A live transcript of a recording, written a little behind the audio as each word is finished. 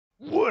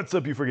What's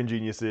up, you freaking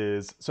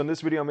geniuses? So in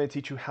this video, I'm going to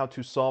teach you how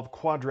to solve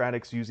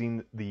quadratics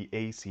using the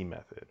AC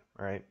method,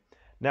 all right?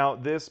 Now,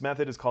 this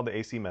method is called the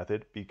AC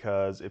method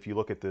because if you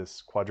look at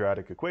this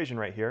quadratic equation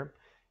right here,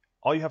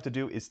 all you have to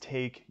do is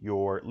take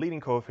your leading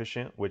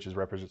coefficient, which is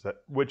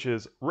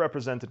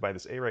represented by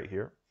this a right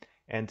here,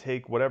 and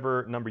take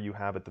whatever number you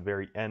have at the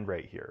very end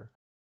right here,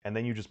 and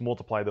then you just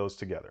multiply those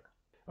together.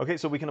 Okay,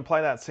 so we can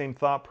apply that same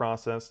thought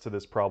process to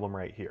this problem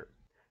right here.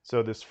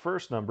 So this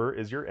first number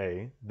is your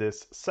A,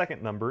 this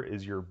second number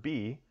is your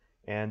B,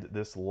 and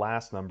this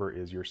last number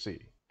is your C.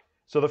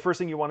 So the first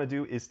thing you want to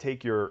do is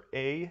take your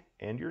A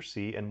and your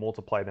C and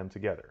multiply them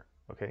together.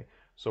 Okay,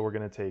 so we're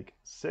going to take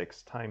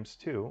 6 times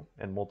 2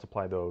 and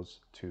multiply those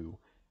two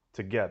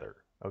together.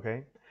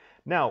 Okay,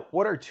 now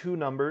what are two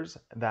numbers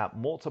that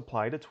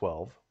multiply to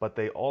 12, but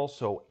they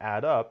also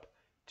add up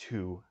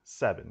to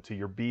 7, to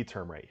your B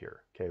term right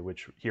here, okay,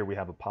 which here we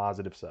have a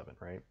positive 7,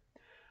 right?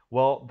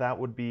 Well, that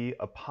would be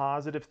a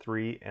positive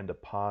 3 and a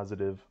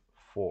positive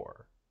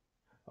 4.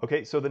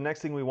 Okay, so the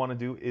next thing we want to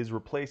do is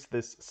replace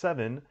this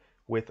 7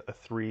 with a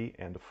 3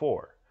 and a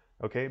 4.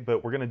 Okay,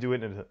 but we're going to do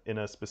it in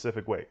a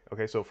specific way.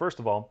 Okay, so first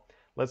of all,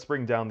 let's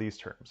bring down these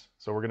terms.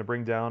 So we're going to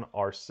bring down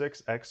our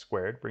 6x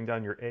squared, bring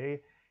down your A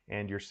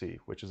and your C,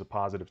 which is a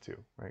positive 2,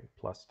 right?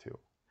 Plus 2.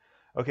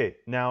 Okay,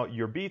 now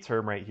your B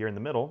term right here in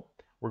the middle,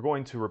 we're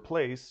going to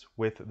replace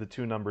with the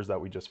two numbers that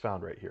we just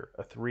found right here,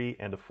 a 3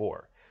 and a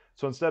 4.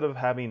 So instead of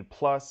having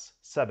plus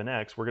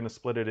 7x, we're going to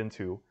split it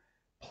into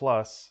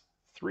plus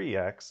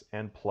 3x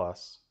and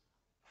plus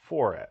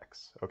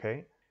 4x,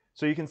 okay?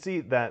 So you can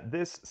see that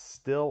this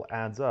still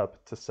adds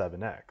up to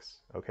 7x,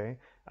 okay?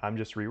 I'm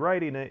just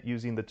rewriting it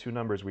using the two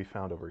numbers we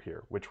found over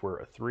here, which were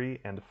a 3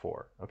 and a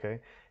 4, okay?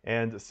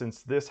 And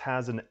since this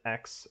has an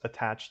x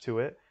attached to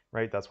it,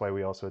 right, that's why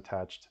we also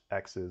attached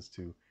x's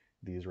to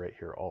these right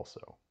here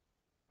also.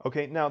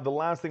 Okay, now the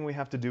last thing we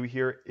have to do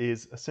here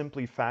is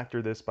simply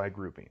factor this by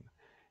grouping.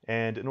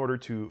 And in order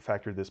to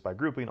factor this by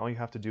grouping, all you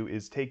have to do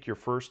is take your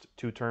first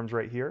two terms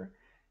right here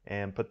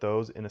and put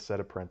those in a set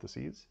of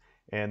parentheses,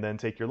 and then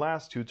take your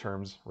last two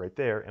terms right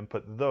there and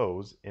put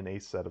those in a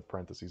set of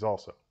parentheses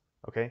also,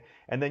 okay?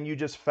 And then you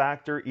just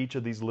factor each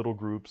of these little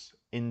groups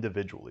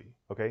individually,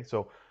 okay?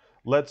 So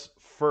let's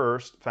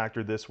first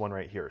factor this one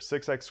right here,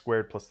 6x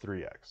squared plus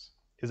 3x.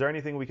 Is there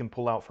anything we can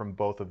pull out from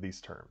both of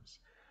these terms?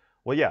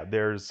 Well, yeah,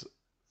 there's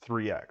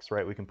 3x,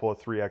 right? We can pull a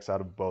 3x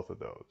out of both of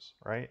those,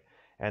 right?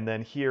 And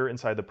then here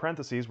inside the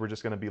parentheses, we're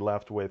just going to be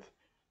left with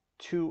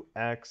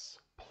 2x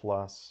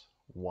plus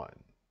 1.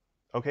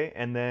 Okay,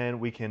 and then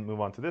we can move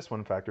on to this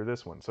one, factor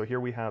this one. So here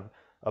we have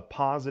a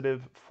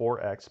positive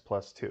 4x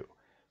plus 2.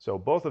 So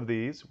both of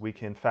these, we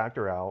can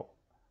factor out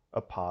a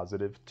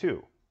positive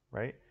 2,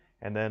 right?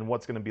 And then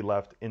what's going to be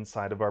left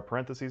inside of our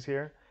parentheses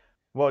here?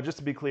 Well, just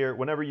to be clear,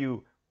 whenever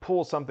you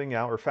pull something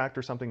out or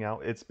factor something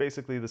out, it's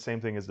basically the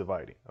same thing as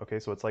dividing. Okay,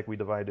 so it's like we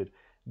divided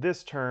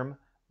this term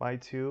by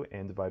 2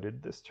 and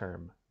divided this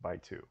term by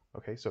 2.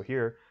 Okay, so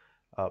here,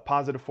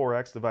 positive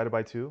 4x divided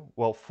by 2.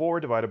 Well, 4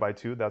 divided by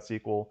 2, that's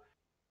equal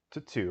to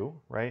 2,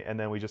 right? And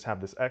then we just have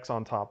this x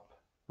on top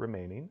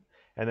remaining.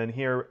 And then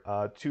here,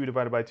 2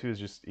 divided by 2 is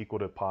just equal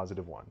to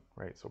positive 1,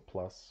 right? So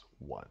plus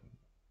 1.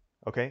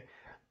 Okay,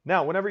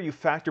 now whenever you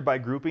factor by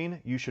grouping,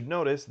 you should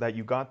notice that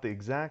you got the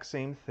exact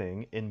same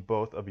thing in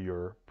both of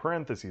your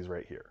parentheses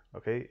right here.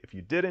 Okay, if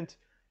you didn't,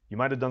 you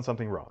might have done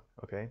something wrong.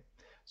 Okay,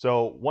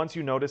 so once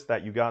you notice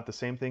that you got the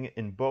same thing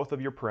in both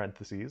of your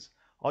parentheses,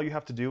 all you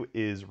have to do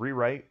is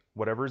rewrite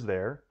whatever's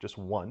there just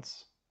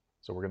once.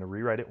 So we're going to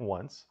rewrite it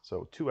once,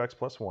 so 2x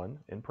plus 1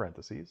 in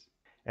parentheses.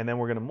 And then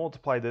we're going to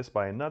multiply this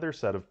by another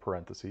set of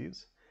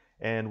parentheses.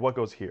 And what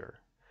goes here?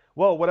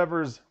 Well,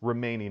 whatever's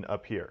remaining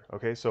up here.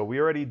 Okay, so we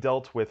already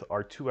dealt with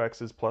our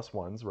 2x's plus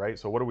 1's, right?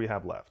 So what do we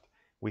have left?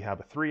 We have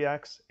a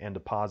 3x and a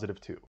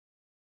positive 2.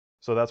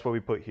 So that's what we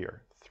put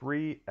here,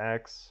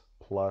 3x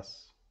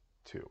plus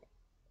 2.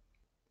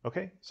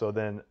 Okay, so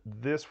then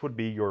this would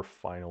be your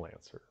final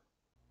answer.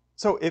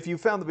 So if you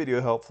found the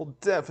video helpful,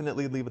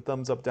 definitely leave a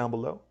thumbs up down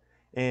below.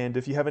 And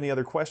if you have any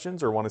other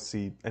questions or want to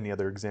see any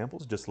other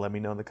examples, just let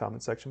me know in the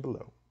comment section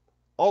below.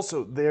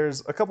 Also,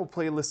 there's a couple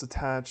playlists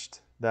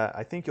attached that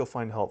I think you'll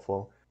find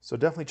helpful, so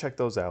definitely check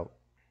those out,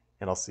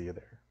 and I'll see you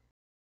there.